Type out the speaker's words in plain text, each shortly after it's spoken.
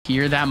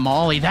Here, that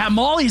molly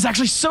is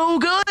actually so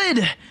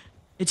good.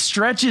 It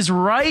stretches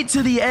right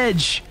to the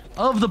edge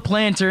of the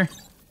planter.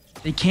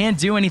 They can't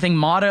do anything.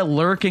 Mada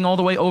lurking all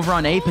the way over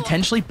on A,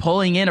 potentially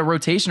pulling in a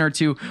rotation or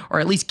two, or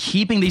at least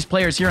keeping these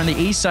players here on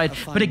the A side.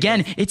 But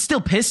again, it's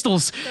still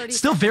pistols.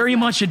 Still very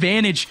much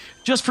advantage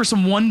just for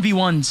some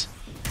 1v1s.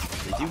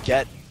 They do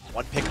get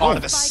one pick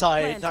onto the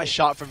side. Nice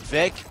shot from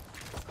Vic.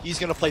 He's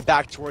going to play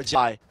back towards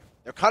Y.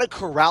 They're kind of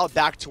corralled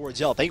back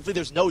towards L. Thankfully,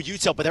 there's no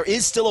util, but there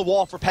is still a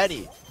wall for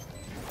Penny.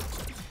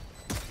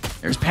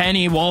 There's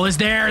Penny. Wall is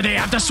there. They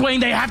have to swing.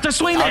 They have to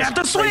swing. They have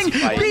to swing.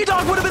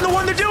 bdog would have been the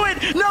one to do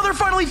it. Now they're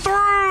finally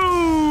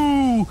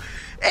through.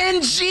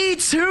 And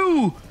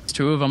G2. It's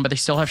two of them, but they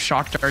still have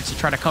shock darts to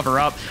try to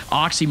cover up.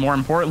 Oxy, more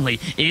importantly,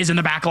 is in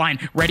the back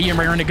line. Ready and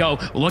raring to go.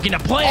 Looking to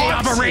play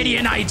off a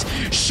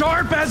Radiantite.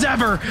 Sharp as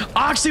ever.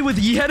 Oxy with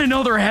yet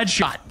another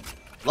headshot.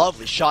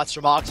 Lovely shots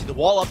from Oxy. The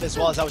wall up as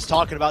well, as I was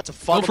talking about, to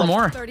funnel for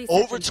more.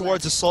 Over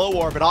towards the slow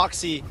orb. And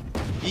Oxy,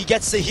 he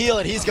gets the heal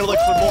and he's going to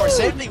look for more.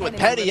 Same thing with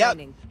Penny. Yep.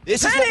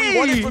 This is what we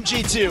wanted from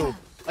G2.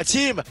 A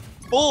team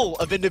full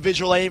of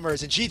individual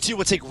aimers, and G2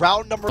 will take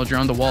round number.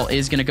 Around the wall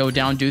is going to go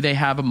down. Do they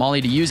have a molly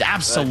to use?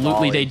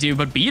 Absolutely they do,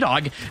 but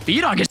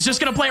bdog is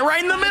just going to play it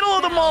right in the middle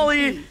of the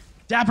molly.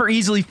 dapr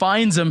easily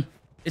finds him.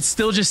 It's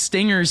still just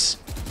stingers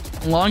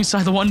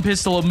alongside the one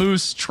pistol of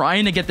Moose,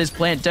 trying to get this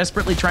plant,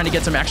 desperately trying to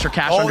get some extra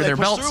cash under their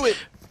belts.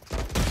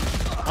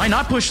 Why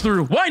not push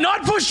through? Why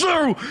not push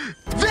through?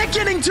 Vic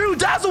getting two.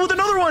 dazzLe with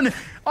another one.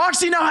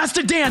 Oxy now has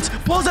to dance.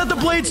 Pulls out the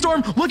Blade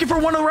Storm, looking for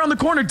one around the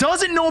corner.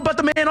 Doesn't know about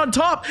the man on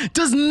top.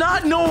 Does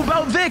not know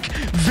about Vic.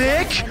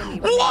 Vic?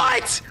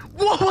 What?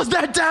 What was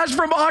that dash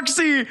from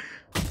Oxy?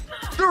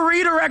 The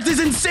redirect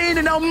is insane,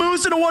 and now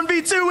Moose in a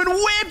 1v2, and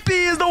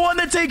wippie is the one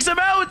that takes him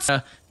out.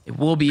 It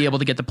will be able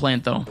to get the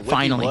plant, though,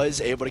 finally.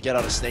 Was able to get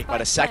out of Snake by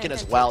a second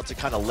as well to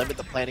kind of limit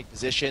the planting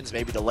positions,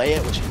 maybe delay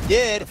it, which he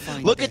did.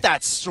 Look at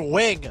that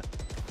swing.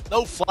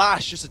 No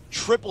flash, just a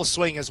triple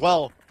swing as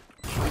well.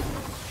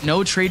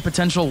 No trade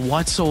potential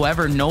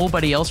whatsoever.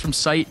 Nobody else from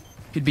site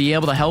could be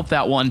able to help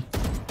that one.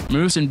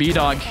 Moose and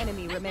bdog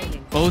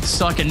both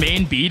stuck in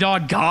main.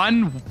 bdog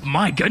gone.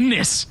 My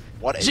goodness.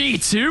 What a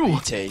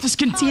G2. Just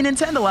Canteen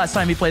Nintendo last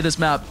time he played this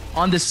map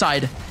on this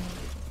side.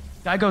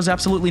 Guy goes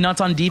absolutely nuts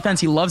on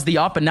defense. He loves the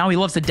up, and now he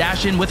loves to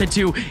dash in with it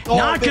too.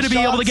 Not going to be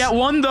able to get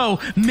one, though.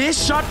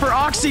 Missed shot for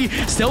Oxy.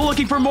 Still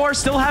looking for more.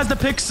 Still has the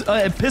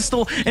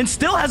pistol, and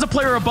still has a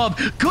player above.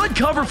 Good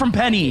cover from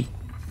Penny.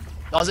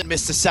 Doesn't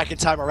miss the second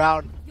time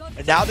around.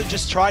 And now they're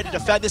just trying to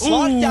defend this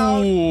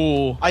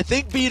lockdown. I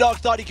think bdog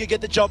thought he could get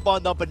the jump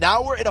on them, but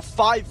now we're in a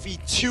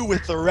 5v2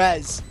 with the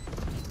res.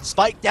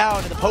 Spike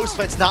down, and the post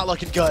fence not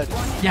looking good.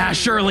 Yeah,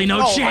 surely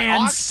no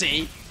chance.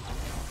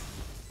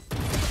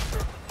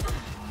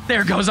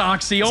 There goes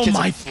Oxy. Oh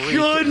my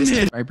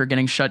goodness. Viper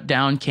getting shut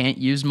down. Can't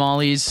use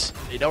mollies.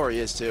 You know where he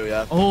is too,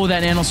 yeah. Oh,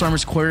 that Nanostorm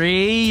is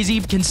crazy.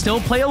 Can still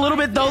play a little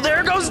bit though.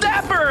 There goes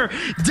dapr.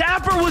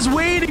 dapr was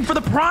waiting for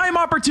the prime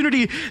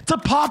opportunity to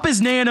pop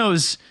his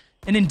nanos.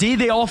 And indeed,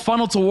 they all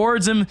funnel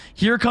towards him.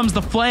 Here comes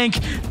the flank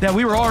that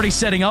we were already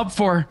setting up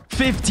for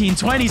 15,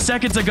 20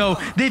 seconds ago.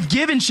 They've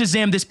given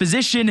ShahZaM this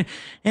position,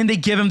 and they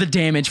give him the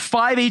damage.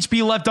 5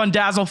 HP left on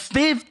dazzLe,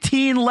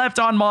 15 left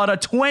on Mada,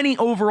 20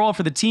 overall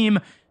for the team.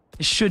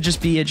 It should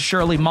just be it.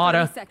 Surely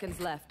Mada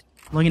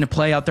looking to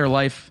play out their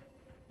life,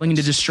 looking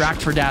to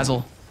distract for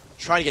dazzLe.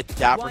 Trying to get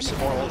dapr some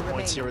more ult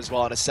points here as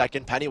well in a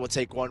second. Penny will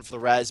take one for the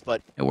res,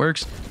 but it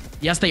works.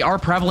 Yes, they are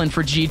prevalent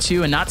for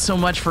G2 and not so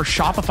much for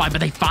Shopify,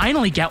 but they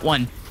finally get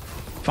one.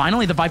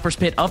 Finally, the Viper's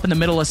Pit up in the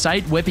middle of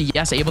sight. wippie,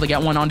 yes, able to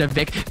get one onto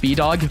Vic.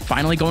 bdog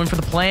finally going for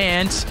the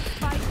plant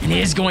and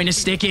is going to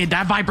stick it.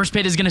 That Viper's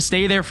Pit is going to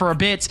stay there for a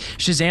bit.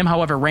 ShahZaM,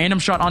 however, random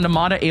shot onto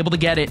Mada, able to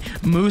get it.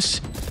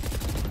 Moose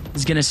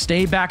is going to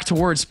stay back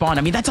towards spawn.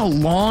 I mean, that's a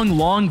long,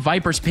 long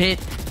Viper's Pit.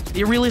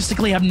 They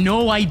realistically have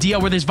no idea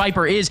where this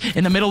Viper is.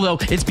 In the middle, though,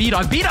 it's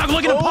bdog. bdog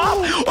looking to pop.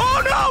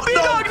 Oh, no,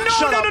 bdog.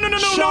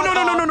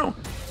 No.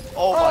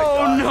 Oh, my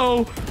God.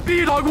 No.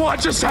 bdog, what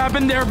just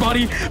happened there,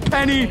 buddy?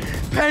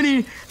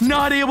 Penny,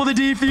 not able to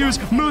defuse.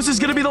 Moose is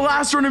going to be the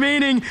last one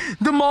remaining.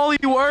 The molly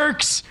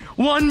works.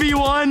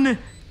 1v1.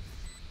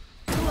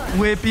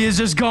 wippie is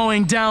just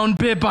going down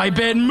bit by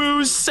bit.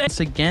 Moose.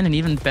 It's again an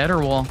even better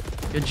wall.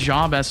 Good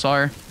job,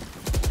 SR.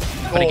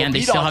 But again,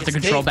 they still have to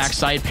control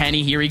backside.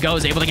 Penny, here he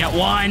goes, able to get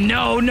one.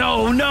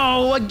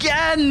 No,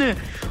 again.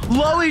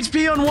 Low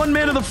HP on one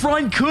man to the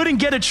front, couldn't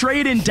get a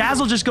trade in.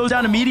 dazzLe just goes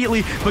down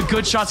immediately, but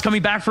good shots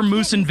coming back from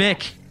Moose and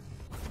Vic.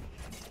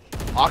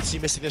 Oxy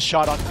missing this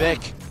shot on Vic.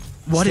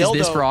 What is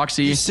this for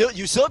Oxy? You still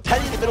have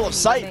Penny in the middle of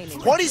sight.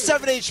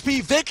 27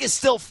 HP, Vic is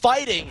still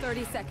fighting.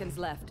 30 seconds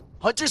left.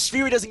 Hunter's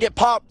Fury doesn't get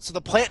popped, so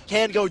the plant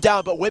can go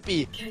down, but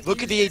wippie,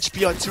 look at the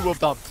HP on two of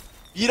them.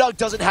 bdog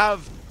doesn't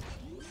have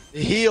the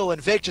heal,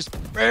 and Vic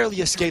just barely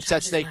escapes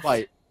that snake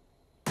bite.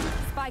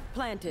 Spike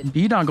planted.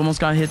 bdog almost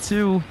got hit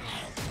too.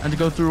 Had to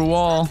go through a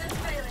wall.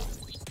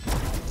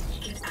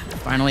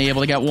 Finally able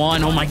to get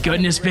one. Oh my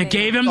goodness, Vic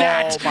gave him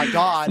that. Oh my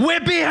God.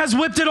 wippie has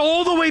whipped it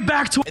all the way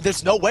back to.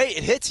 There's no way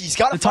it hits. He's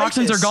got to fight this.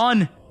 The toxins are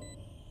gone.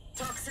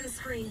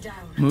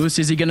 Moose,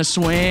 is he gonna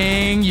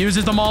swing?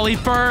 Uses the molly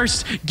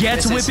first.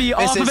 Gets wippie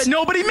off of it.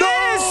 Nobody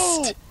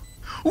missed!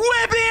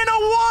 wippie in a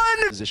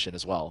 1! Position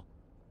as well.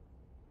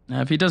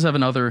 Now, if he does have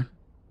another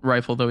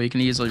rifle, though, he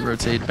can easily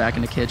rotate back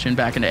into kitchen,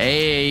 back into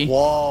A.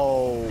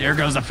 Whoa. There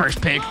goes the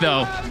first pick,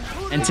 though.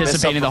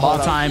 Anticipating the whole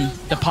time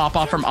the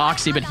pop-off from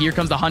Oxy, but here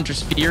comes the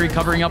Hunter's Fury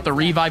covering up the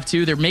revive,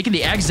 too. They're making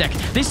the exec.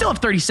 They still have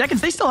 30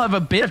 seconds. They still have a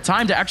bit of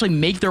time to actually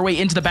make their way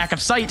into the back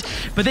of sight,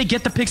 but they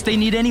get the picks they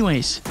need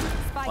anyways.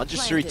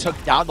 Hunter's Fury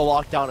took down the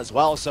lockdown as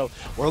well, so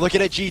we're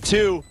looking at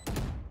G2.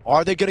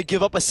 Are they going to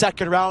give up a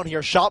second round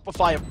here?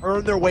 Shopify have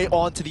earned their way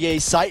onto the A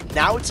site.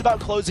 Now it's about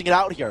closing it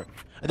out here.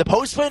 And the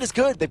post plan is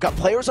good. They've got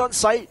players on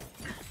site.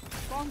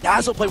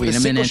 dazzLe play with a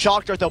single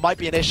shock dart, though, might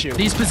be an issue.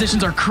 These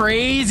positions are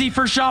crazy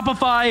for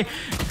Shopify.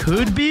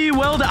 Could be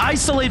well to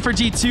isolate for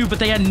G2, but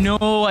they had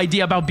no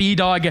idea about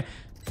bdog.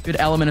 Good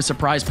element of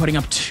surprise, putting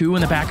up 2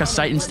 in the back of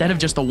sight instead of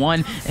just the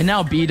 1. And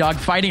now bdog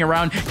fighting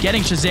around,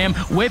 getting ShahZaM.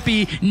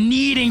 wippie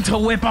needing to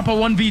whip up a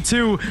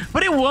 1v2,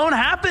 but it won't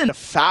happen. A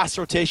fast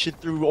rotation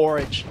through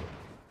orange.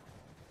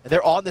 And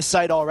they're on the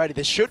site already.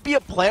 This should be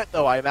a plant,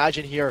 though, I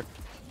imagine, here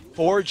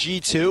for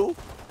G2.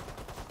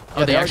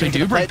 Oh, they actually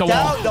do break the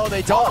wall. No,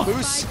 they don't.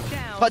 Moose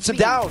puts him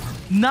down.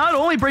 Not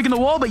only breaking the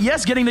wall, but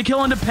yes, getting the kill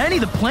onto Penny.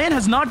 The plan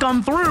has not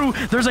gone through.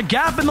 There's a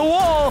gap in the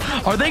wall.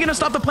 Are they going to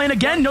stop the plan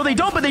again? No, they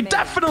don't, but they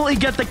definitely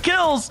get the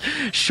kills.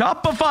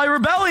 Shopify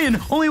Rebellion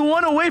only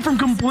 1 away from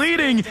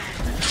completing.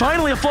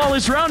 Finally, a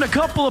flawless round. A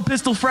couple of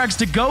pistol frags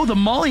to go. The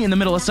molly in the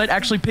middle of sight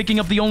actually picking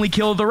up the only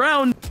kill of the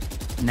round.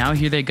 Now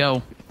here they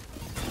go.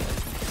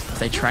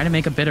 They try to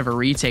make a bit of a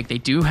retake. They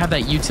do have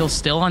that util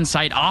still on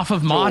site off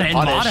of Mada, and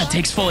Mada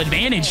takes full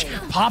advantage.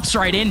 Pops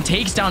right in,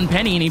 takes down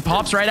Penny, and he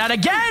pops right out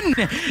again.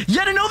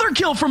 Yet another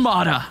kill from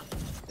Mada.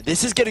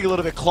 This is getting a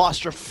little bit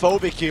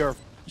claustrophobic here.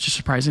 It's just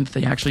surprising that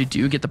they actually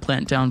do get the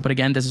plant down. But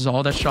again, this is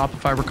all that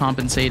Shopify were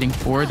compensating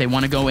for. They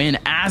want to go in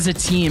as a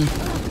team.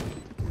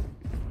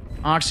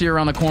 Oxy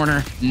around the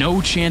corner. No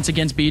chance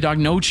against bdog.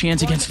 No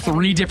chance against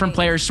 3 different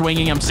players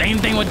swinging him. Same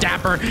thing with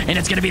dapr, and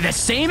it's going to be the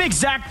same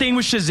exact thing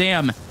with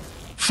ShahZaM.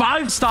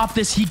 5 stop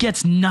this, he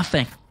gets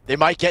nothing. They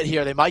might get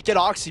here, they might get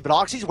Oxy, but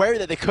Oxy's wary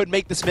that they could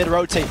make this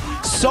mid-rotate.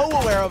 So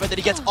aware of it that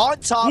he gets on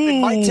top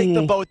and might take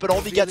them both, but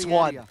only gets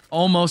 1.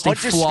 Almost a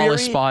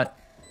flawless spot.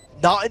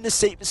 Not in the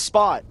safest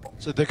spot.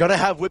 So they're gonna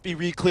have wippie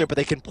re-clear, but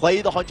they can play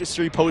the Hunter's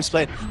Fury post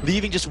plan,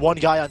 leaving just 1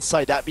 guy on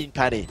site, that being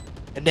Penny.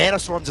 And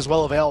Nanoswarms as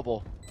well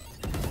available.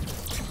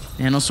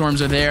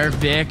 Nanoswarms are there,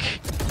 Vic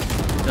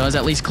does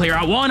at least clear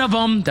out 1 of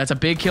them. That's a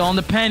big kill on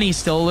the Penny.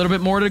 Still a little bit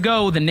more to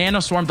go. The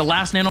Nanoswarm, the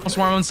last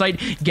Nanoswarm on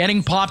site,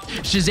 getting popped.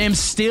 ShahZaM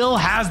still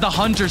has the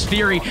Hunter's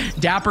Fury.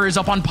 dapr is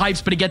up on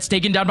pipes, but he gets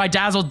taken down by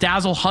dazzLe.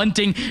 dazzLe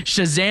hunting.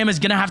 ShahZaM is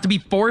going to have to be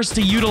forced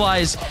to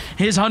utilize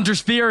his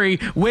Hunter's Fury.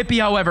 wippie,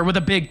 however, with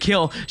a big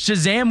kill.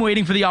 ShahZaM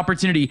waiting for the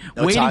opportunity,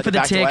 waiting for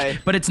the tick,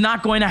 but it's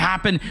not going to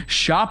happen.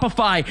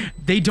 Shopify,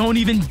 they don't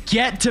even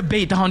get to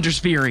bait the Hunter's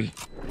Fury.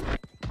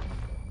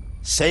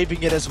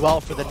 Saving it as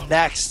well for the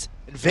next.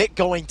 Vic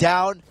going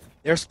down.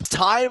 There's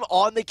time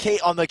on the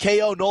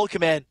KO null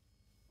command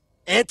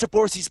and to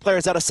force these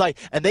players out of sight,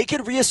 and they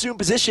can reassume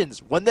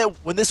positions when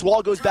this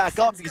wall goes back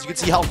up, because you can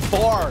see how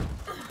far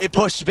it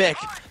pushed Vic.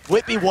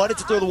 wippie wanted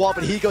to throw the wall,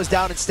 but he goes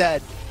down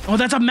instead. Oh,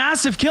 that's a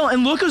massive kill,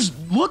 and look who's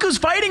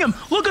fighting him.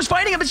 Look who's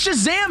fighting him. It's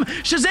ShahZaM.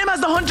 ShahZaM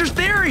has the Hunter's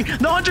Fury.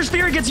 The Hunter's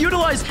Fury gets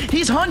utilized.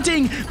 He's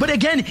hunting, but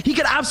again, he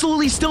could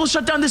absolutely still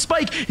shut down the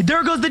spike.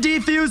 There goes the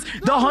defuse.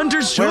 The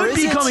Hunters should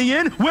be coming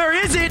in. Where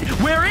is it?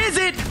 Where is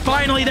it?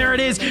 Finally, there it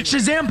is.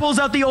 ShahZaM pulls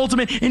out the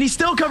ultimate, and he's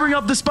still covering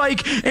up the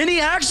spike, and he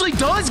actually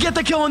does get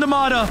the kill on the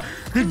Mada.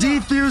 The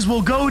defuse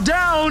will go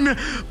down,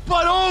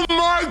 but oh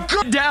my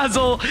god,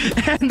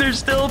 dazzLe, and there's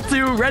still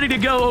 2 ready to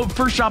go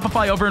for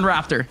Shopify over in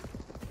Rafter.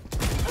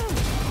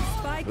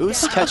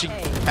 Moose catching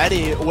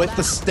Penny with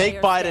the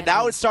snake bite, and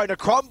now it's starting to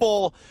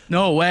crumble.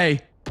 No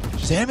way.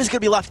 ShahZaM is going to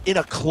be left in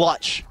a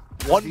clutch.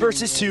 1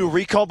 versus 2.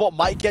 Recombo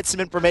might get some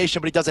information,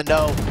 but he doesn't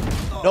know.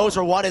 Knows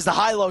where 1 is. The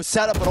high-low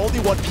setup, but only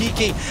 1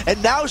 peeking.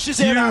 And now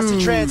ShahZaM has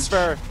to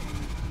transfer.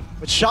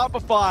 But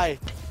Shopify.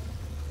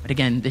 But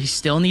again, they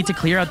still need to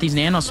clear out these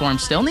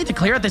Nanoswarms. Still need to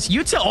clear out this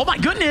util. Oh my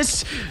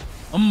goodness.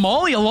 A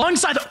molly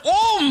alongside.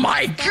 Oh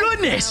my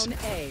goodness.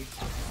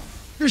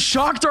 The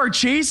shock dart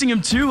chasing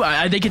him too.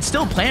 They could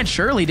still plant,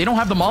 surely. They don't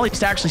have the mollies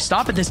to actually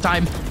stop it this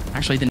time.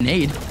 Actually, the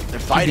nade. They're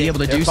fighting. Be able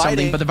to do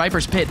something, but the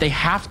Viper's Pit, they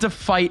have to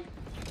fight.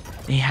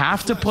 They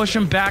have to push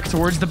him back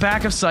towards the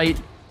back of sight.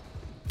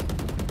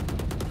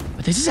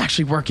 But this is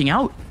actually working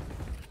out.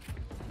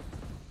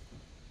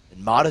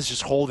 And Mada's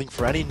just holding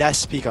for any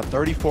nest peek on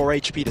 34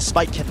 HP. The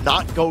spike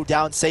cannot go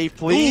down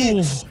safely.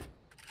 Ooh.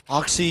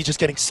 Oxy just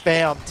getting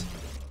spammed.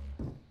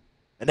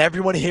 And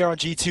everyone here on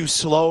G2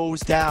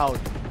 slows down.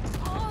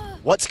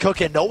 What's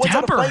cooking? No one's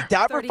on a fight.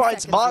 dapr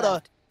finds Mada.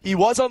 Left. He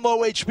was on low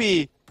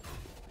HP.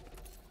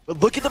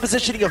 But look at the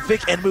positioning of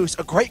Vic and Moose.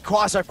 A great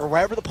crossfire for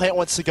wherever the plant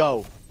wants to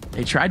go.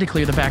 They tried to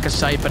clear the back of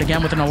sight, but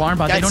again, with an alarm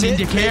bot, they don't need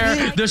to care.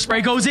 Maybe. The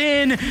spray goes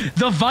in.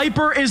 The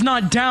Viper is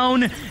not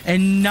down,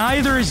 and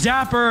neither is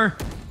dapr.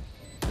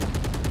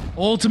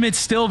 Ultimate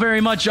still very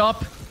much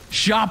up.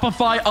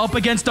 Shopify up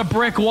against a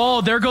brick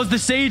wall. There goes the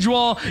Sage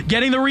wall,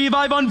 getting the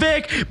revive on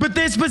Vic, but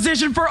this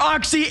position for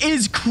Oxy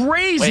is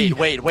crazy.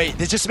 Wait.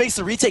 This just makes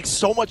the retake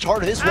so much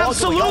harder. This wall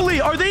Absolutely.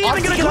 Are they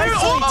even going to clear it?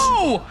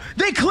 Oh,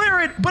 they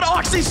clear it, but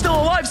Oxy's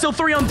still alive, still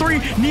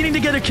 3-on-3, needing to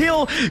get a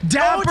kill.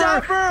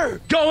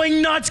 dapr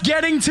going nuts,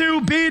 getting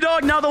to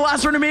bdog. Now the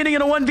last one remaining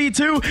in a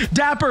 1v2.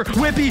 dapr,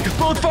 wippie,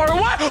 both far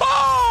away.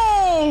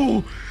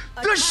 Oh!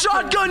 The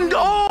shotgun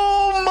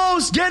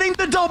almost getting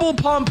the double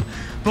pump.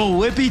 But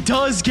wippie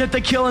does get the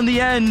kill in the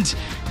end.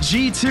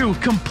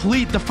 G2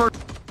 complete the first.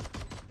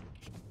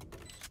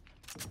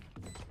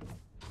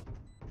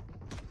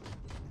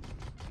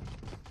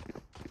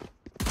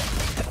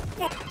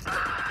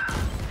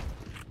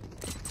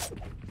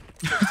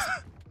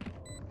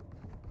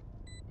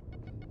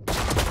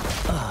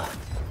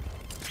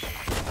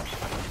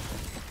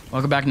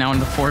 Welcome back now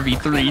into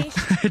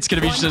 4v3. It's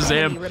gonna be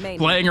ShahZaM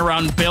playing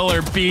around Bill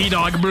or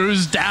bdog,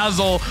 Moose,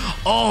 dazzLe,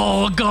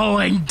 all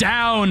going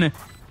down.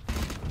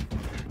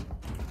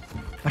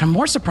 But I'm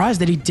more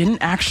surprised that he didn't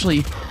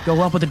actually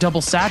go up with a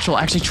double satchel,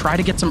 actually try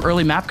to get some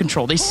early map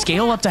control. They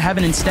scale up to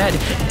heaven instead.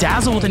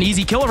 dazzLe with an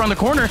easy kill around the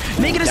corner,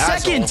 make it a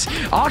second.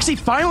 Oxy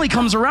finally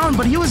comes around,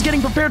 but he was getting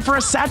prepared for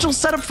a satchel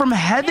setup from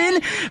heaven.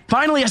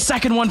 Finally, a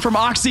second one from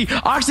Oxy.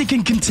 Oxy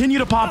can continue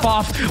to pop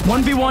off.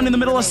 1v1 in the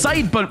middle of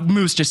sight, but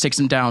Moose just takes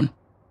him down.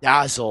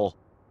 dazzLe,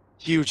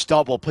 huge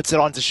double, puts it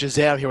onto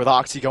ShahZaM here with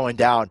Oxy going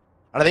down.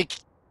 And I think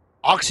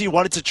Oxy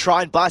wanted to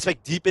try and blast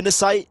back deep into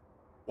sight.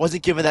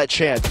 Wasn't given that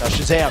chance. Now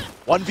ShahZaM,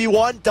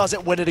 1v1,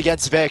 doesn't win it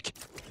against Vic.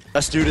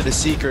 Just due to the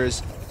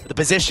Seekers. The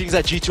positions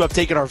that G2 have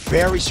taken are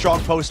very strong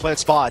post-plant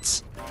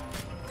spots.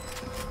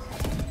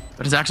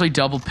 But it's actually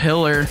double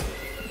pillar.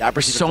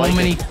 So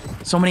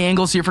many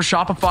angles here for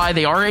Shopify.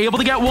 They are able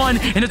to get one,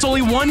 and it's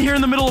only one here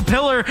in the middle of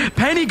pillar.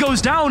 Penny goes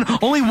down,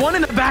 only one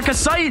in the back of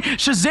sight.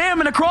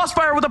 ShahZaM in a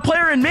crossfire with a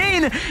player in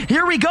main.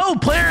 Here we go,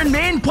 player in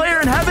main, player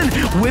in heaven.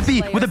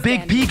 Wippie with a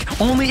big peek,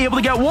 only able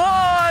to get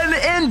one,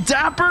 and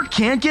dapr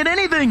can't get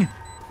anything.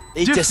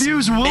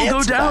 Diffuse will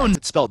go down.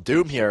 It's spelled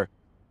doom here.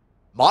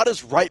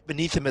 Mada's right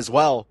beneath him as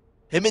well.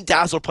 Him and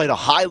dazzLe played a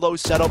high-low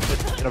setup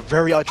in a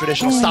very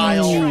untraditional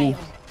style.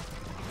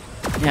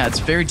 Yeah, it's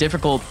very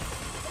difficult,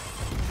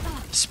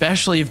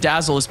 especially if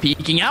dazzLe is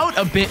peeking out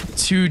a bit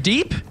too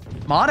deep.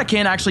 Mada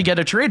can't actually get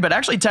a trade, but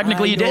actually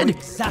technically he did.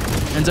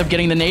 Ends up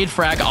getting the nade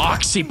frag.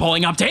 Oxy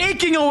pulling up,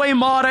 taking away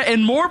Mada,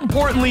 and more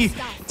importantly,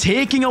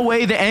 taking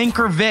away the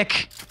anchor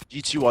Vic.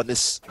 G2 on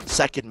this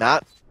second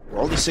map. We're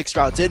only 6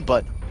 rounds in,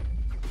 but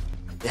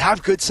they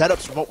have good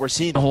setups from what we're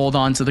seeing. Hold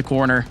on to the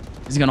corner.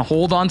 He's gonna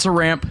hold on to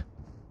ramp.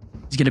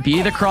 He's gonna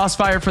be the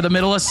crossfire for the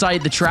middle of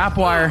sight, the trap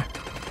wire.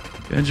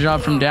 Good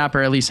job from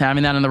dapr, at least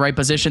having that in the right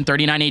position.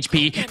 39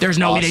 HP. There's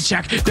no way to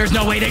check. There's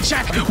no way to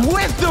check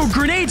with the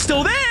grenade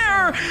still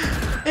there.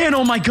 And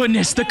oh my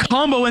goodness, the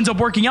combo ends up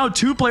working out.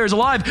 2 players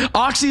alive.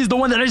 Oxy is the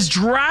one that has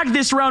dragged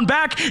this round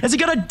back as he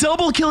got a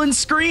double kill in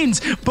screens.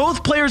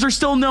 Both players are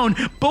still known.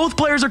 Both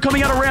players are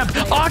coming out of ramp.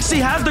 Oxy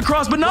has the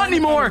cross, but not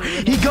anymore.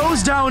 He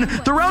goes down.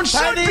 The round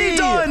should be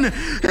done.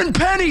 And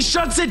Penny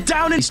shuts it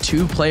down. These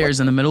 2 players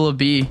in the middle of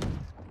B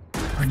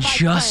are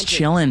just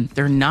chilling.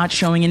 They're not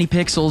showing any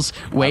pixels,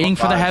 waiting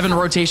for the heaven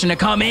rotation to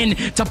come in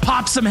to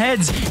pop some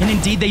heads, and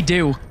indeed they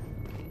do.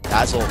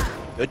 dazzLe,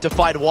 good to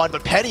find one,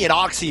 but Penny and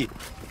Oxy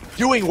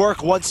doing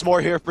work once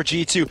more here for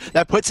G2.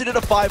 That puts it in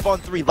a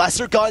 5-on-3.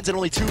 Lesser guns and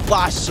only 2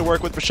 flashes to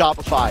work with for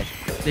Shopify.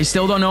 They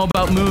still don't know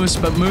about Moose,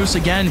 but Moose,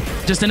 again,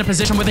 just in a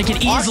position where they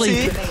can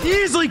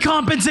easily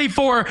compensate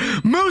for.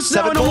 Moose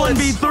now in a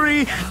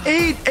 1v3,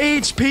 8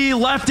 HP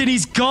left, and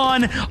he's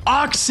gone.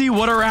 Oxy,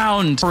 what a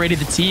round. Already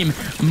the team.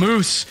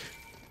 Moose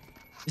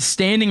is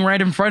standing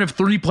right in front of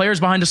 3 players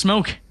behind a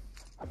smoke.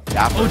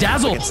 Oh,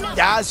 dazzLe.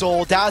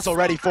 dazzLe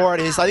ready for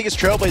it. I think his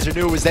Trailblazer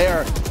knew it was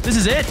there. This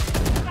is it.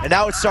 And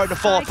now it's starting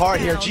to fall apart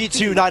here.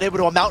 G2 not able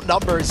to amount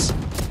numbers.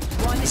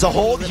 There's a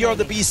hold here on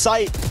the B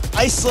site,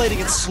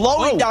 isolating and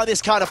slowing down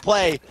this kind of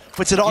play.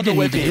 Puts it on the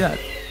wippie.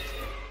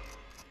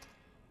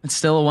 It's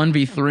still a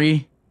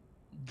 1v3.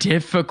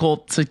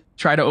 Difficult to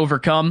try to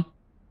overcome.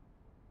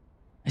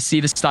 I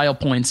see the style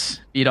points,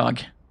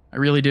 bdog. I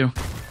really do.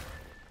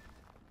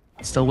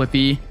 Still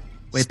wippie.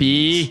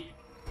 Wippie.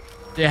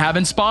 They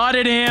haven't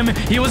spotted him.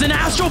 He was in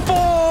astral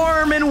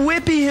form, and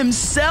wippie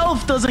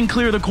himself doesn't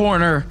clear the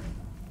corner.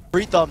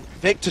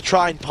 Vic to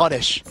try and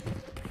punish.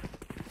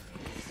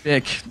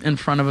 Vic in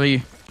front of a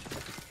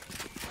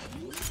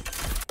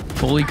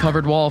fully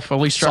covered wall,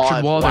 fully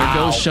structured wall. There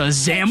goes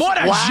ShahZaM. What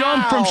a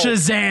jump from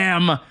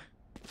ShahZaM.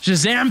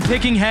 ShahZaM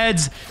picking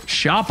heads.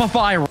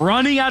 Shopify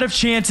running out of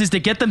chances to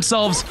get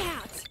themselves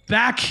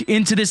back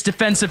into this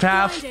defensive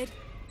half.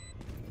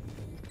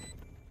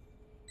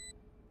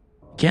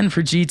 Again,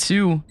 for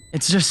G2,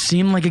 it's just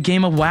seemed like a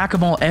game of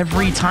whack-a-mole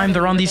every time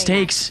they're on these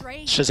takes.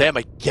 ShahZaM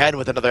again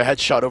with another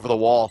headshot over the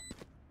wall.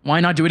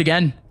 Why not do it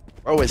again?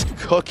 Bro is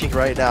cooking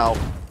right now.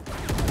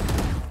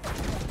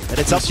 And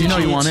it's up to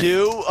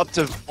G2, up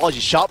to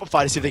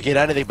Shopify to see if they get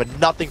anything, but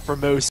nothing for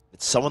Moose.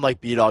 It's someone like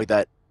bdog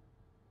that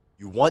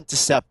you want to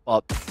step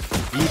up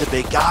be the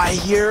big guy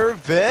here,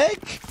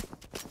 Vic.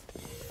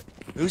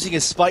 Losing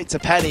his fight to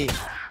Penny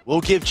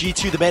will give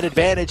G2 the main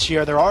advantage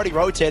here. They're already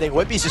rotating.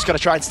 Wippie's just going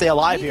to try and stay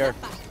alive here.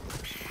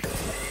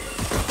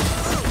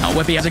 Now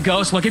Wippie has a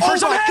ghost looking for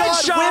some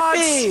headshots.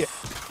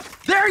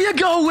 Wippie! There you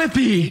go,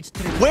 Wippie.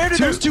 Where did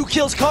those 2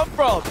 kills come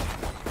from?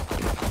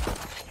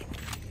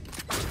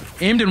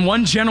 Aimed in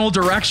one general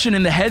direction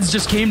and the heads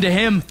just came to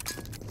him.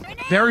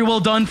 Very well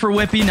done for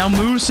Wippie. Now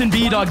Moose and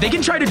bdog, they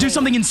can try to do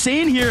something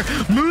insane here.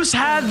 Moose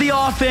had the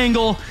off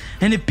angle,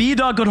 and if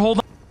bdog could hold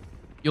on,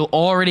 you'll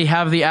already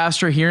have the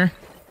Astra here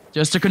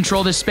just to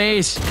control this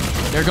space.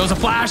 There goes a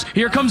flash.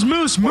 Here comes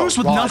Moose. Moose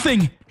with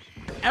nothing.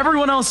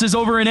 Everyone else is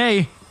over in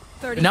A.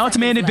 Now it's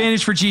man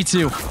advantage for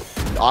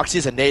G2. Oxy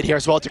has a nade here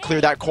as well to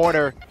clear that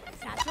corner. 2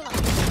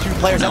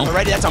 players up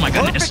already. That's a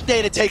perfect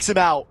nade. It takes him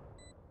out.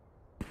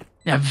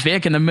 Yeah,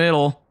 Vic in the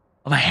middle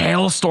of a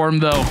hailstorm,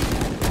 though.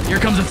 Here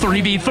comes a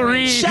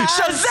 3v3.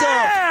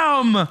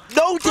 ShahZaM!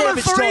 No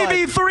damage from a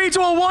 3v3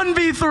 to a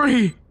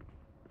 1v3.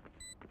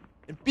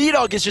 And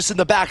bdog is just in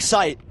the back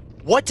sight.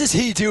 What does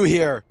he do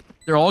here?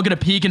 They're all going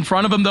to peek in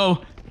front of him,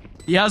 though.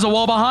 He has a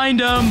wall behind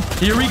him.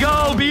 Here we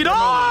go,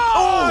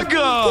 bdog!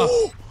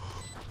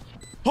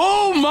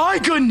 Oh my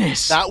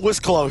goodness! That was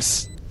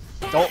close.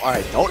 All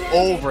right, don't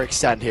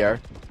overextend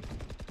here.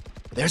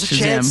 There's a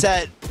chance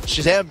that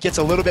ShahZaM gets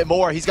a little bit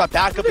more. He's got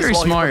backup as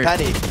well here for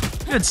Penny.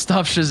 Good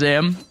stuff,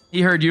 ShahZaM.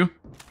 He heard you.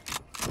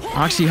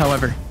 Oxy,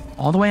 however,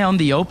 all the way out in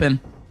the open.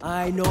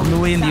 All the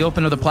way in the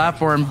open of the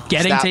platform.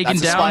 Getting taken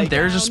down.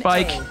 There's a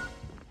spike.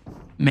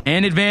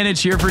 Man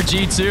advantage here for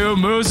G2.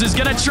 Moose is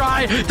going to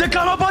try to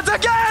come up once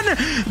again.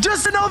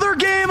 Just another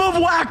game of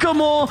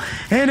whack-a-mole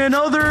and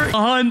another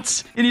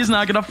hunt. And he's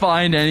not going to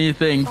find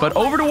anything. But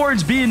over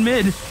towards B and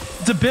mid.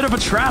 It's a bit of a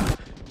trap.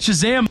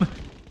 ShahZaM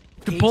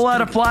could pull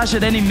out a flash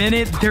at any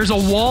minute. There's a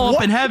wall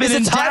up in heaven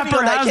and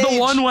dapr has the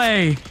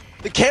one-way.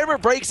 The camera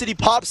breaks and he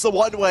pops the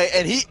one-way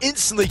and he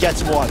instantly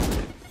gets one.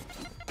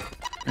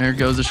 There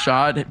goes a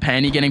shot.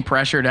 Penny getting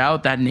pressured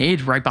out. That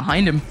nade right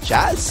behind him.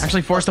 Shaz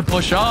actually forced to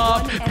push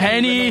up.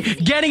 Penny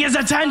getting his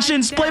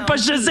attention split, but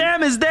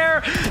ShahZaM is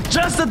there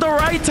just at the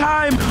right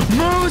time.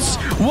 Moose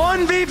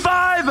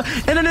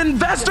 1v5 and an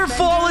investor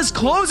flawless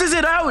closes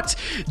it out.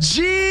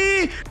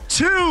 G2,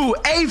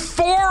 a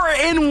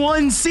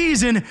 4-in-1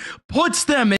 season, puts them